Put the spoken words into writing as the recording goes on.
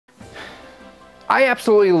I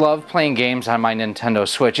absolutely love playing games on my Nintendo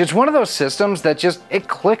Switch. It's one of those systems that just, it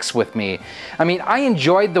clicks with me. I mean, I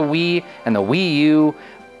enjoyed the Wii and the Wii U,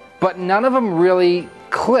 but none of them really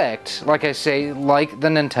clicked, like I say, like the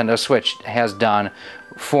Nintendo Switch has done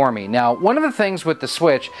for me. Now, one of the things with the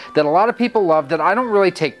Switch that a lot of people love that I don't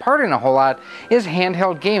really take part in a whole lot is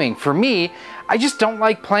handheld gaming. For me, I just don't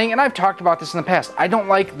like playing, and I've talked about this in the past, I don't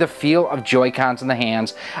like the feel of Joy-Cons in the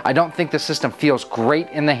hands. I don't think the system feels great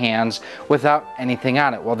in the hands without anything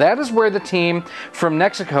on it. Well, that is where the team from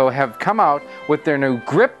Nexigo have come out with their new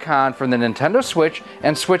Gripcon for the Nintendo Switch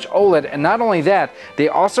and Switch OLED, and not only that, they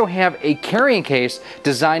also have a carrying case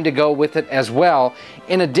designed to go with it as well.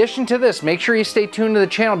 In addition to this, make sure you stay tuned to the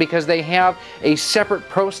channel because they have a separate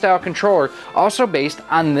Pro-style controller also based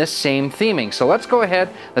on this same theming. So let's go ahead,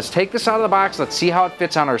 let's take this out of the box, let's see how it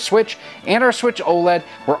fits on our Switch and our Switch OLED.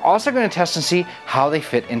 We're also going to test and see how they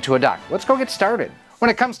fit into a dock. Let's go get started.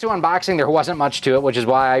 When it comes to unboxing, there wasn't much to it, which is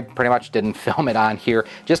why I pretty much didn't film it on here.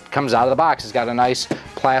 Just comes out of the box. It's got a nice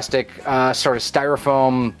plastic sort of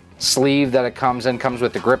styrofoam sleeve that it comes in, comes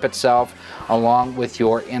with the grip itself along with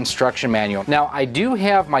your instruction manual. Now I do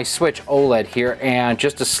have my Switch OLED here, and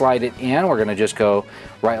just to slide it in, we're gonna just go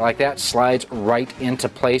right like that, slides right into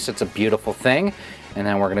place. It's a beautiful thing. And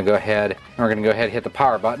then we're gonna go ahead and hit the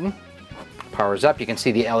power button. Power's up. You can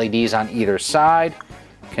see the LEDs on either side.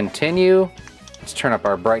 Continue. Let's turn up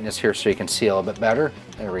our brightness here so you can see a little bit better.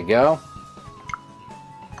 There we go.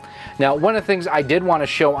 Now, one of the things I did want to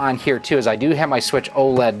show on here too is I do have my Switch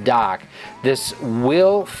OLED dock. This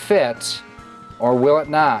will fit, or will it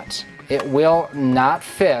not? It will not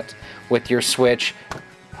fit with your Switch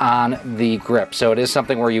on the grip. So it is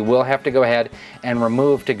something where you will have to go ahead and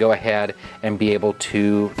remove to go ahead and be able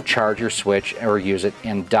to charge your Switch or use it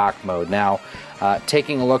in dock mode. Now,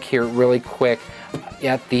 taking a look here really quick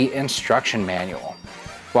at the instruction manual.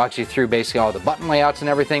 Walks you through basically all the button layouts and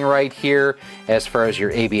everything right here as far as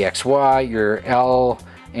your ABXY, your L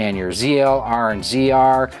and your ZL, R and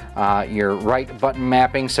ZR, your right button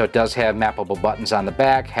mapping, so it does have mappable buttons on the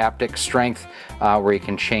back, haptic strength where you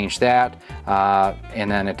can change that, and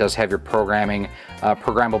then it does have your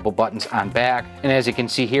programmable buttons on back. And as you can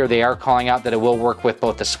see here, they are calling out that it will work with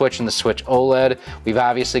both the Switch and the Switch OLED. We've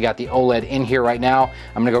obviously got the OLED in here right now.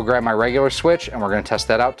 I'm gonna go grab my regular Switch and we're gonna test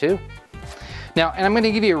that out too. Now, and I'm going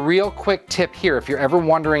to give you a real quick tip here. If you're ever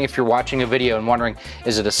wondering, if you're watching a video and wondering,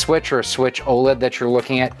 is it a Switch or a Switch OLED that you're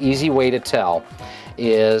looking at? Easy way to tell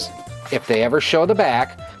is if they ever show the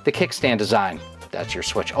back, the kickstand design. That's your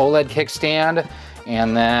Switch OLED kickstand.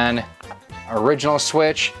 And then original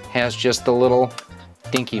Switch has just the little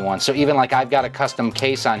dinky one. So even like I've got a custom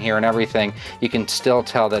case on here and everything, you can still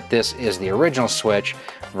tell that this is the original Switch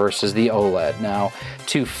versus the OLED. Now,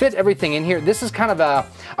 to fit everything in here, this is kind of a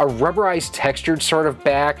rubberized textured sort of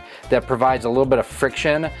back that provides a little bit of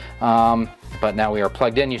friction. But now we are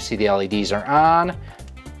plugged in. You see the LEDs are on.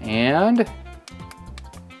 And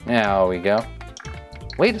there we go.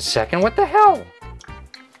 Wait a second, what the hell?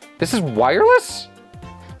 This is wireless?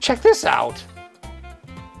 Check this out.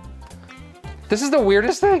 This is the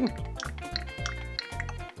weirdest thing.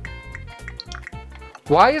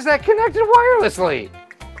 Why is that connected wirelessly?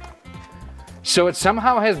 So it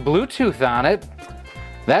somehow has Bluetooth on it.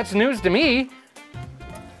 That's news to me.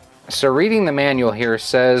 So reading the manual here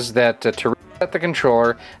says that to reset the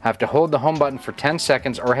controller, have to hold the home button for 10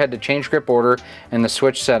 seconds or head to change grip order in the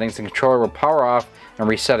Switch settings. The controller will power off and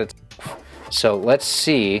reset it. So let's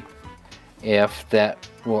see if that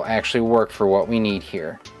will actually work for what we need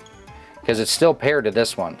here. Because it's still paired to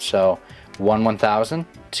this one. So 1 1000,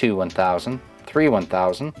 2 1000, 3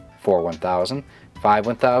 1000, 4 1000, 5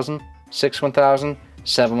 1000, 6 1000,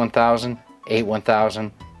 7 1000, 8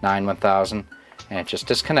 1000, 9 1000, and it just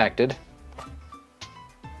disconnected.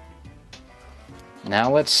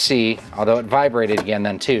 Now let's see, although it vibrated again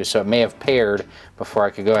then too, so it may have paired before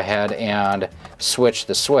I could go ahead and switch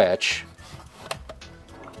the Switch.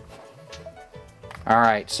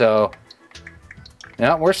 Alright, so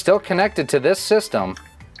no, we're still connected to this system.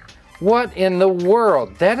 What in the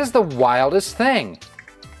world? That is the wildest thing.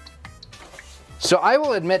 So I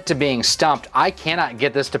will admit to being stumped. I cannot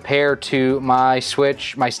get this to pair to my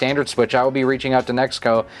Switch, my standard Switch. I will be reaching out to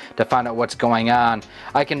Nexigo to find out what's going on.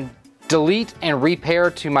 I can delete and repair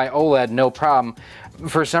to my OLED, no problem.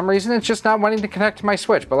 For some reason, it's just not wanting to connect to my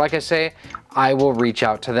Switch. But like I say, I will reach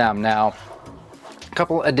out to them. Now, a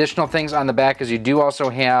couple additional things on the back is you do also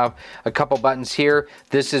have a couple buttons here.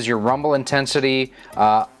 This is your rumble intensity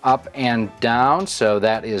up and down. So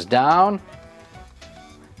that is down.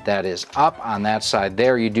 that is up on that side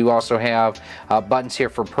there. You do also have buttons here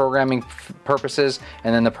for programming purposes,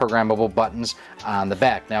 and then the programmable buttons on the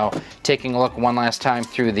back. Now, taking a look one last time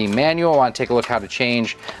through the manual, I want to take a look how to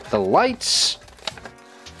change the lights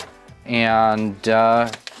and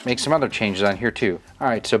make some other changes on here too. All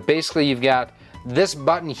right, so basically you've got this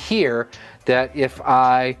button here that if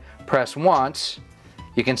I press once,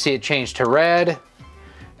 you can see it changed to red.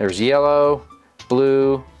 There's yellow,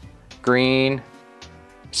 blue, green,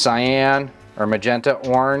 cyan or magenta,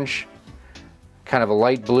 orange, kind of a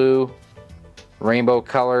light blue, rainbow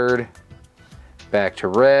colored, back to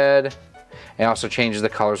red. It also changes the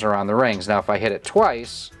colors around the rings. Now if I hit it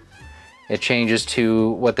twice, it changes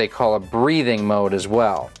to what they call a breathing mode as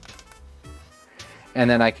well. And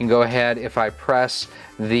then I can go ahead, if I press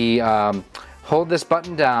the, hold this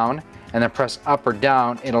button down and then press up or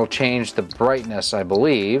down, it'll change the brightness, I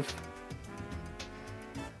believe.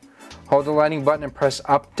 Hold the lighting button and press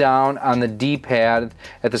up, down on the D-pad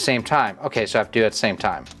at the same time. Okay, so I have to do it at the same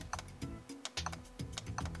time.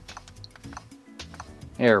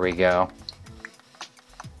 There we go.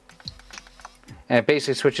 And it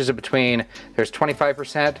basically switches it between, there's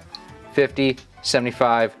 25%, 50,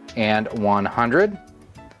 75, and 100.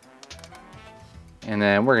 And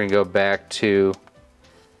then we're gonna go back to,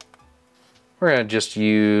 we're gonna just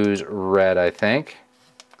use red, I think.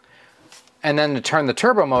 And then to turn the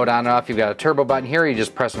turbo mode on and off, you've got a turbo button here. You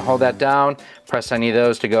just press and hold that down. Press any of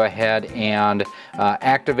those to go ahead and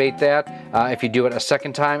activate that. If you do it a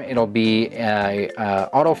second time, it'll be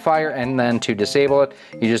auto fire, and then to disable it,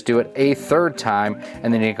 you just do it a third time.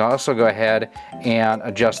 And then you can also go ahead and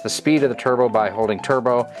adjust the speed of the turbo by holding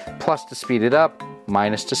turbo, plus to speed it up,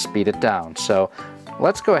 minus to speed it down. So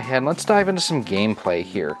let's go ahead and let's dive into some gameplay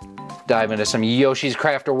here. Dive into some Yoshi's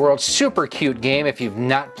Crafted World. Super cute game. If you've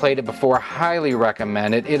not played it before, highly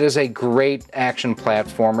recommend it. It is a great action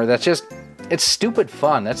platformer that's just, it's stupid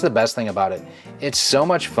fun. That's the best thing about it. It's so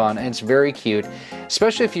much fun and it's very cute.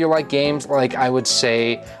 Especially if you like games like, I would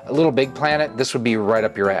say, a Little Big Planet, this would be right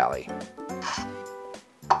up your alley.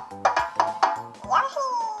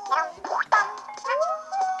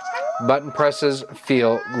 Button presses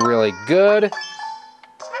feel really good.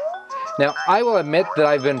 Now, I will admit that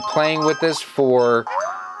I've been playing with this for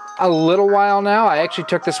a little while now. I actually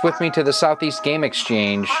took this with me to the Southeast Game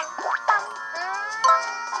Exchange.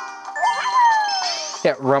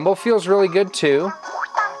 Yeah, rumble feels really good too.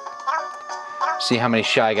 See how many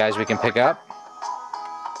Shy Guys we can pick up.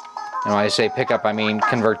 And when I say pick up, I mean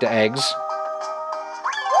convert to eggs.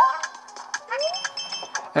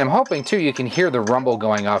 And I'm hoping too you can hear the rumble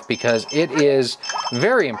going off because it is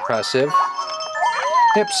very impressive.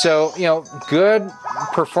 Yep, so, you know, good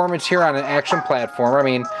performance here on an action platformer. I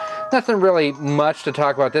mean, nothing really much to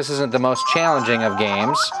talk about. This isn't the most challenging of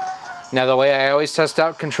games. Now, the way I always test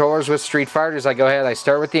out controllers with Street Fighter is I go ahead, I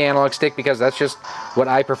start with the analog stick because that's just what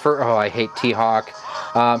I prefer. Oh, I hate T-Hawk.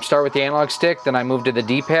 Start with the analog stick, then I move to the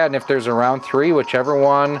D-pad, and if there's a round 3, whichever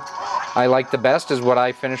one I like the best is what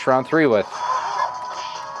I finish round 3 with.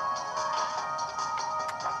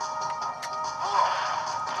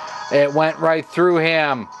 It went right through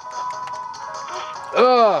him.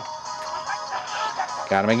 Ugh.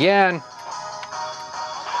 Got him again.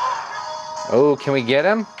 Oh, can we get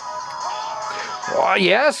him? Oh,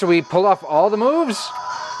 yes, we pulled off all the moves.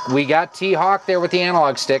 We got T-Hawk there with the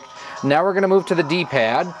analog stick. Now we're going to move to the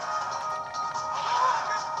D-pad.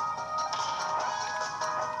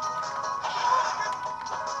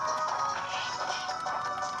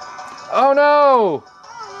 Oh, no!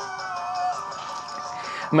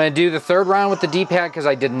 I'm going to do the third round with the D-pad because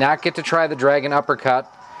I did not get to try the Dragon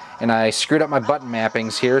Uppercut. And I screwed up my button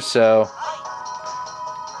mappings here, so...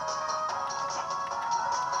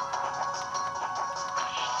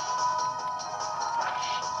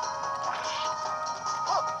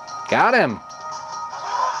 Got him!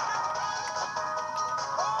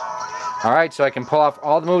 Alright, so I can pull off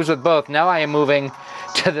all the moves with both. Now I am moving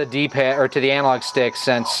to the D-pad, or to the analog stick,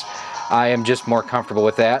 since I am just more comfortable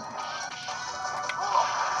with that.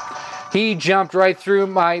 He jumped right through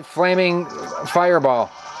my flaming fireball.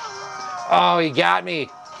 Oh, he got me.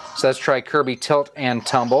 So let's try Kirby Tilt and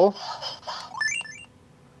Tumble.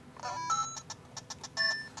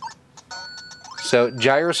 So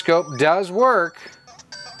gyroscope does work.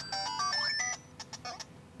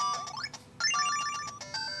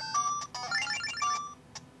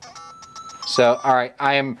 So, all right,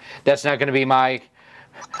 that's not going to be my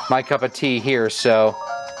cup of tea here, so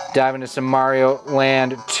dive into some Mario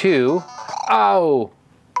Land 2. Oh!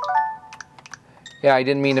 Yeah, I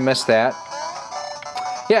didn't mean to miss that.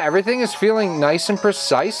 Yeah, everything is feeling nice and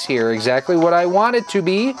precise here. Exactly what I want it to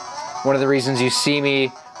be. One of the reasons you see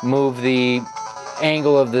me move the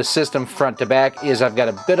angle of the system front to back, is I've got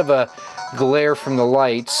a bit of a glare from the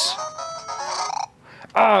lights.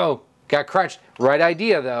 Oh, got crunched. Right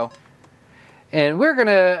idea though. And we're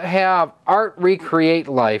gonna have Art recreate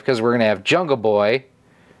life, because we're gonna have Jungle Boy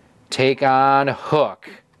take on Hook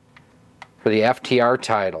for the FTR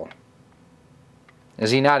title.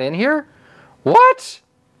 Is he not in here? What?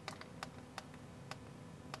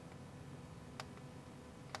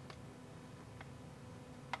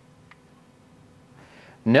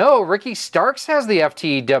 No, Ricky Starks has the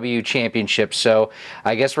FTW championship, so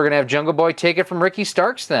I guess we're going to have Jungle Boy take it from Ricky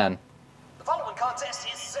Starks then. The following contest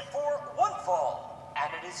is set for one fall,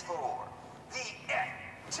 and it is for the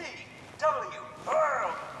FTW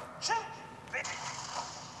World Championship.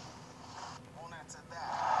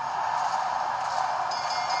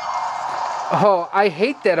 Oh, I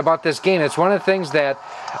hate that about this game. It's one of the things that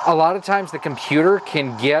a lot of times the computer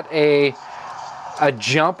can get a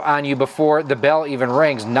jump on you before the bell even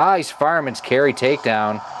rings. Nice fireman's carry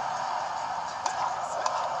takedown.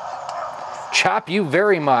 Chop you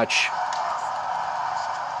very much.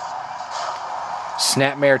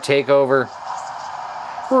 Snapmare takeover.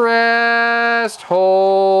 Rest,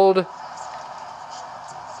 hold.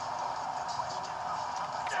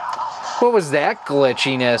 What was that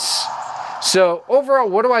glitchiness? So overall,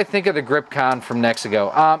 what do I think of the Gripcon from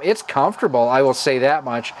Nexigo? It's comfortable, I will say that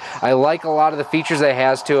much. I like a lot of the features that it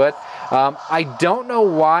has to it. I don't know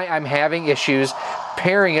why I'm having issues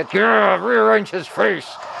pairing it, rearrange his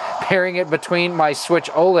face, pairing it between my Switch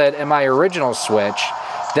OLED and my original Switch.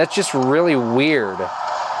 That's just really weird.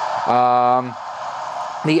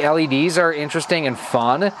 The LEDs are interesting and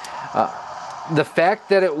fun. The fact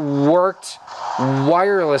that it worked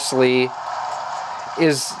wirelessly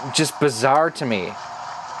is just bizarre to me.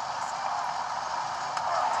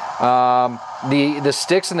 The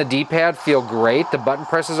sticks and the D-pad feel great. The button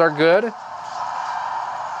presses are good.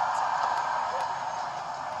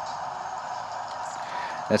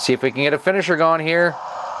 Let's see if we can get a finisher going here.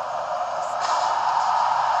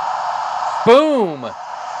 Boom!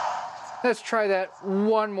 Let's try that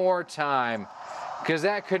one more time, because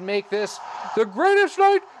that could make this the greatest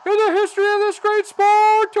night in the history of this great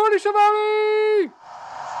sport, Tony Schiavone!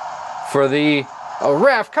 For the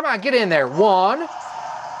ref, come on, get in there. 1,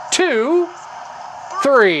 2,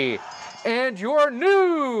 3. And your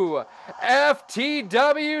new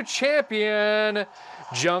FTW champion,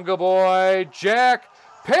 Jungle Boy Jack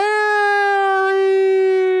Perry!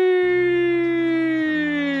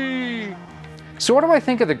 So what do I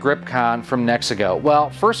think of the Gripcon from Nexigo? Well,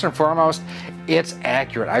 first and foremost, it's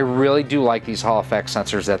accurate. I really do like these Hall effect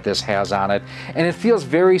sensors that this has on it, and it feels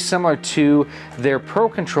very similar to their Pro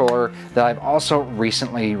controller that I've also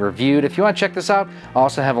recently reviewed. If you want to check this out, I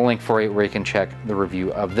also have a link for you where you can check the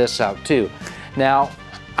review of this out too. Now,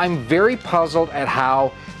 I'm very puzzled at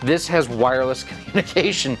how this has wireless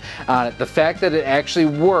communication on it. The fact that it actually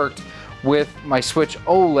worked with my Switch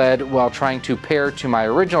OLED while trying to pair to my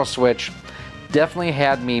original Switch definitely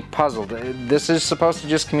had me puzzled. This is supposed to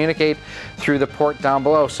just communicate through the port down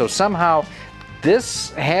below, so somehow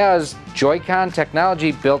this has Joy-Con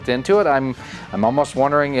technology built into it. I'm almost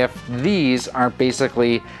wondering if these aren't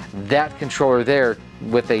basically that controller there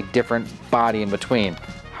with a different body in between.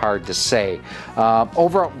 Hard to say.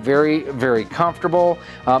 Overall, very, very comfortable.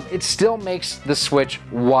 It still makes the Switch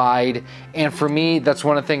wide, and for me, that's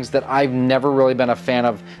one of the things that I've never really been a fan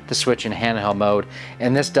of the Switch in handheld mode,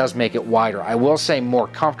 and this does make it wider. I will say more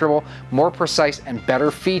comfortable, more precise, and better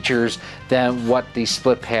features than what the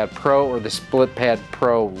Split Pad Pro or the Split Pad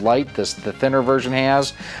Pro Lite, the thinner version,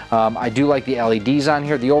 has. I do like the LEDs on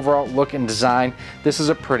here. The overall look and design, this is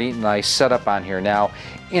a pretty nice setup on here. Now,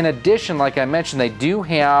 in addition, like I mentioned, they do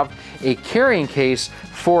have a carrying case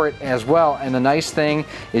for it as well, and the nice thing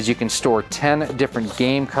is you can store 10 different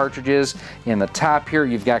game cartridges in the top here.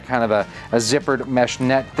 You've got kind of a zippered mesh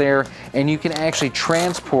net there, and you can actually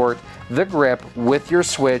transport the grip with your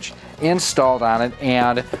Switch installed on it,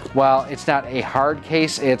 and while it's not a hard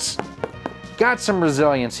case, it's got some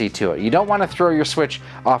resiliency to it. You don't want to throw your Switch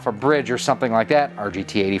off a bridge or something like that,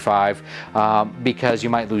 RGT85, because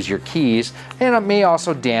you might lose your keys, and it may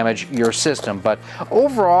also damage your system. But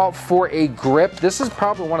overall, for a grip, this is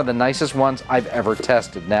probably one of the nicest ones I've ever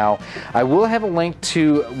tested. Now, I will have a link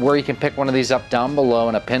to where you can pick one of these up down below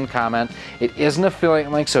in a pinned comment. It is an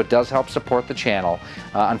affiliate link, so it does help support the channel.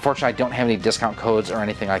 Unfortunately, I don't have any discount codes or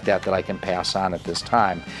anything like that that I can pass on at this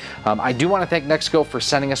time. I do want to thank Nexigo for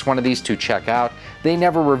sending us one of these to check out. They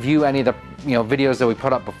never review any of the videos that we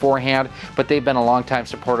put up beforehand, but they've been a long time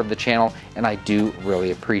supporter of the channel, and I do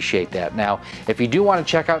really appreciate that. Now, if you do want to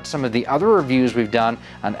check out some of the other reviews we've done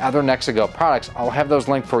on other Nexigo products, I'll have those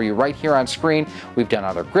linked for you right here on screen. We've done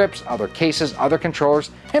other grips, other cases, other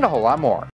controllers, and a whole lot more.